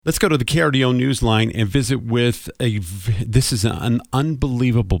Let's go to the KRDO Newsline and visit with this is an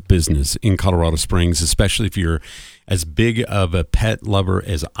unbelievable business in Colorado Springs, especially if you're as big of a pet lover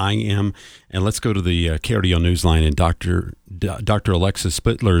as I am. And let's go to the KRDO Newsline, and Dr. Alexa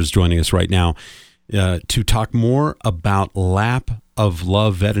Spittler is joining us right now to talk more about Lap of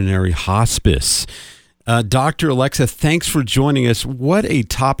Love Veterinary Hospice. Dr. Alexa, thanks for joining us. What a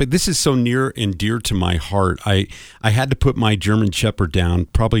topic. This is so near and dear to my heart. I had to put my German Shepherd down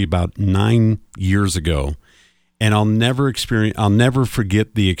probably about 9 years ago, and I'll never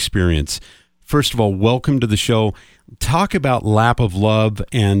forget the experience. First of all, welcome to the show. Talk about Lap of Love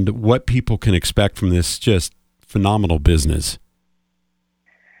and what people can expect from this just phenomenal business.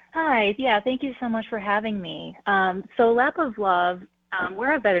 Hi. Yeah, thank you so much for having me. So Lap of Love,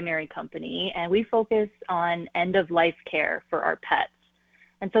 we're a veterinary company, and we focus on end-of-life care for our pets.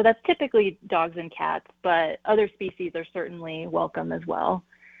 And so that's typically dogs and cats, but other species are certainly welcome as well.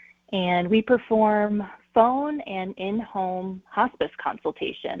 And we perform phone and in-home hospice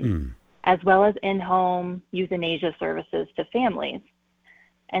consultation, as well as in-home euthanasia services to families.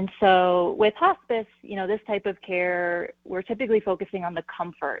 And so with hospice, this type of care, we're typically focusing on the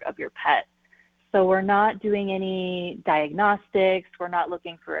comfort of your pet. So we're not doing any diagnostics. We're not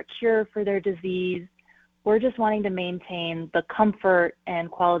looking for a cure for their disease. We're just wanting to maintain the comfort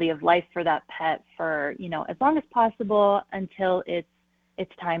and quality of life for that pet for, as long as possible until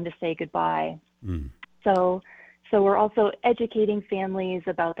it's time to say goodbye. So we're also educating families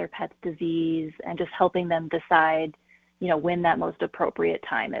about their pet's disease and just helping them decide, when that most appropriate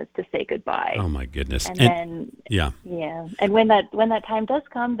time is to say goodbye. Oh my goodness. And then, and when that time does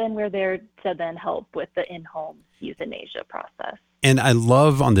come, then we're there to then help with the in-home euthanasia process. And I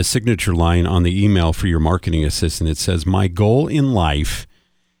love on the signature line on the email for your marketing assistant, it says, "My goal in life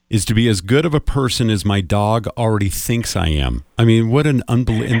is to be as good of a person as my dog already thinks I am." I mean, what an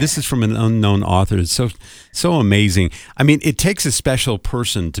unbelievable, and this is from an unknown author. It's so amazing. I mean, it takes a special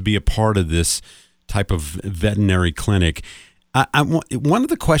person to be a part of this type of veterinary clinic. One of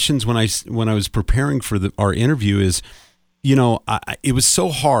the questions when I was preparing for our interview is, it was so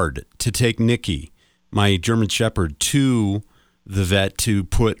hard to take Nikki, my German Shepherd, to the vet to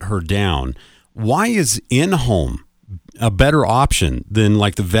put her down. Why is in-home a better option than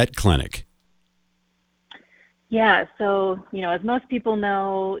like the vet clinic? Yeah, so, as most people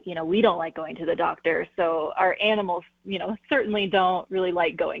know, we don't like going to the doctor. So our animals, certainly don't really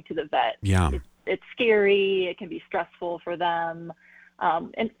like going to the vet. Yeah. It's scary. It can be stressful for them.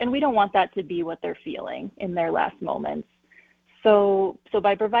 And we don't want that to be what they're feeling in their last moments. So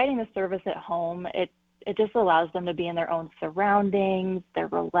by providing the service at home, it just allows them to be in their own surroundings. They're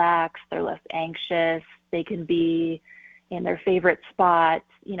relaxed. They're less anxious. They can be in their favorite spot,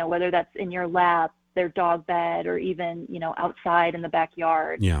 whether that's in your lap, their dog bed, or even, outside in the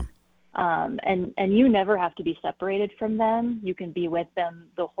backyard. Yeah. And you never have to be separated from them. You can be with them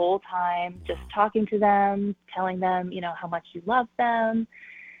the whole time, just talking to them, telling them, how much you love them.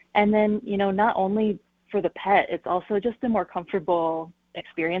 And then, not only for the pet, it's also just a more comfortable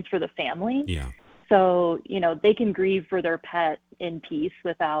experience for the family. Yeah. So, they can grieve for their pet in peace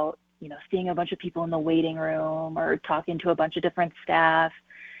without, seeing a bunch of people in the waiting room or talking to a bunch of different staff.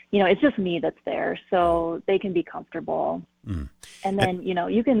 It's just me that's there, so they can be comfortable. And then,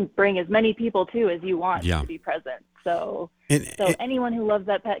 you can bring as many people, too, as you want to be present. So anyone who loves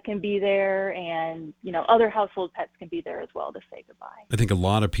that pet can be there, and, other household pets can be there as well to say goodbye. I think a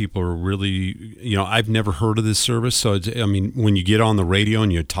lot of people are really, I've never heard of this service. So, when you get on the radio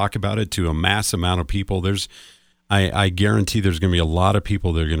and you talk about it to a mass amount of people, I guarantee there's going to be a lot of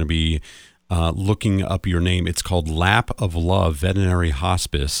people that are going to be looking up your name. It's called Lap of Love Veterinary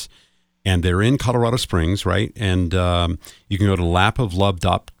Hospice, and they're in Colorado Springs, right? And you can go to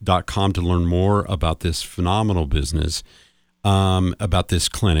lapoflove.com to learn more about this phenomenal business, about this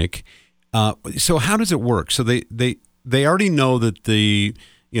clinic. So how does it work? So they already know that the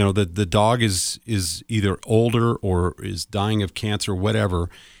dog is either older or is dying of cancer, whatever,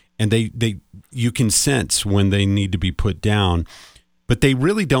 and you can sense when they need to be put down. But they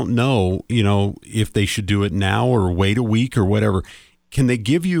really don't know, if they should do it now or wait a week or whatever. Can they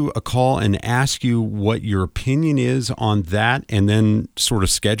give you a call and ask you what your opinion is on that, and then sort of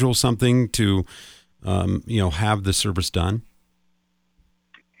schedule something to, have the service done?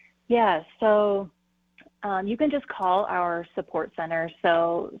 Yeah, so you can just call our support center.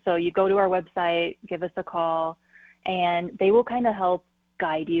 So you go to our website, give us a call, and they will kind of help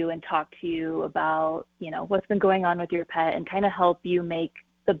guide you and talk to you about, what's been going on with your pet and kind of help you make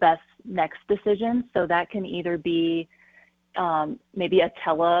the best next decision. So that can either be maybe a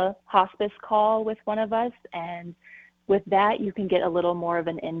tele-hospice call with one of us, and with that, you can get a little more of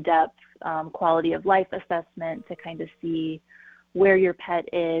an in-depth quality of life assessment to kind of see where your pet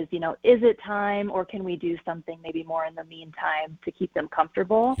is. You know, is it time, or can we do something maybe more in the meantime to keep them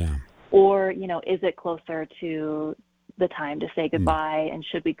comfortable? Yeah. Or, you know, is it closer to the time to say goodbye, and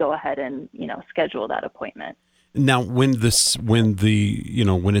should we go ahead and, you know, schedule that appointment? Now, when it's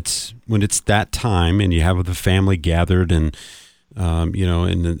that time and you have the family gathered and you know,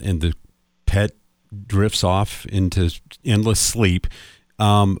 and the pet drifts off into endless sleep,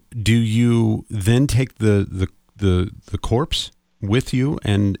 do you then take the corpse with you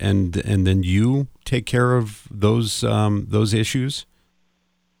and then you take care of those issues?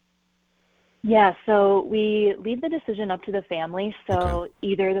 Yeah, so we leave the decision up to the family. So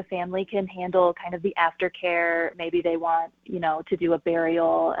either the family can handle kind of the aftercare, maybe they want, you know, to do a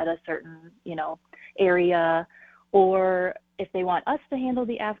burial at a certain, you know, area, or if they want us to handle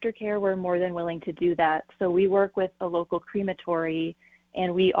the aftercare, we're more than willing to do that. So we work with a local crematory,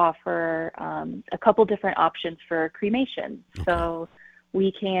 and we offer a couple different options for cremation. Okay. So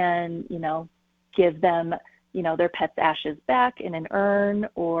we can, you know, give them, you know, their pet's ashes back in an urn,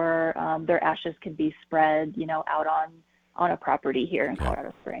 or their ashes can be spread, you know, out on a property here in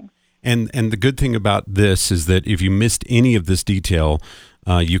Colorado Springs. And the good thing about this is that if you missed any of this detail,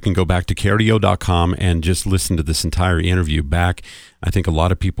 you can go back to KRDO.com and just listen to this entire interview back. I think a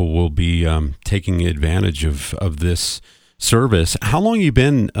lot of people will be taking advantage of this service. How long have you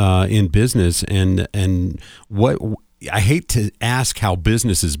been in business, and what? I hate to ask how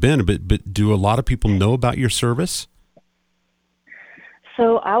business has been, but do a lot of people know about your service?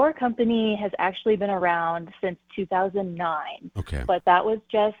 So our company has actually been around since 2009. Okay. But that was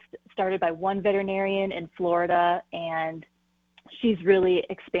just started by one veterinarian in Florida, and she's really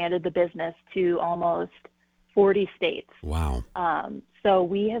expanded the business to almost 40 states. Wow. So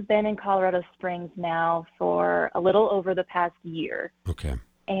we have been in Colorado Springs now for a little over the past year. Okay.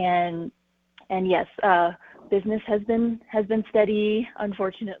 And yes, business has been steady,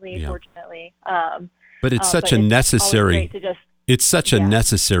 unfortunately, fortunately. But it's such a necessary. It's such a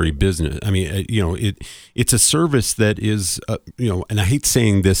necessary business. I mean, you know, it's a service that is, you know, and I hate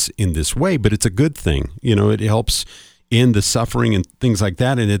saying this in this way, but it's a good thing. You know, it helps end the suffering and things like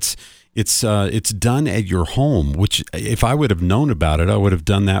that, and it's done at your home. Which, if I would have known about it, I would have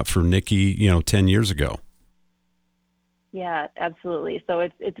done that for Nikki, you know, 10 years ago. Yeah, absolutely. So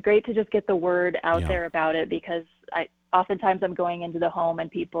it's great to just get the word out there about it, because oftentimes I'm going into the home and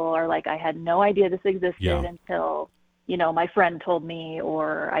people are like, I had no idea this existed until, you know, my friend told me,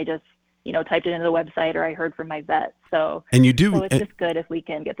 or I just, you know, typed it into the website, or I heard from my vet. So it's just good if we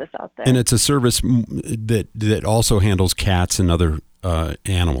can get this out there. And it's a service that also handles cats and other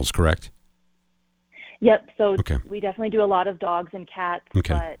animals, correct? Yep. So we definitely do a lot of dogs and cats,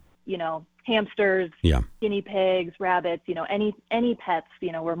 but, you know, hamsters, guinea pigs, rabbits, you know, any pets,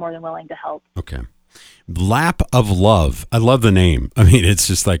 you know, we're more than willing to help. Okay. Lap of Love. I love the name. I mean, it's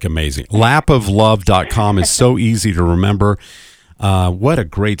just like amazing. Lapoflove.com is so easy to remember. What a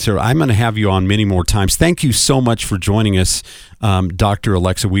great service. I'm going to have you on many more times. Thank you so much for joining us, Dr.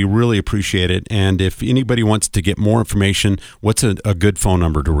 Alexa. We really appreciate it. And if anybody wants to get more information, what's a good phone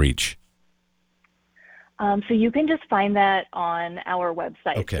number to reach? So you can just find that on our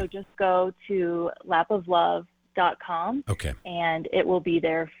website. Okay. So just go to lapoflove.com, and it will be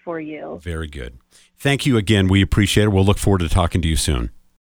there for you. Very good. Thank you again. We appreciate it. We'll look forward to talking to you soon.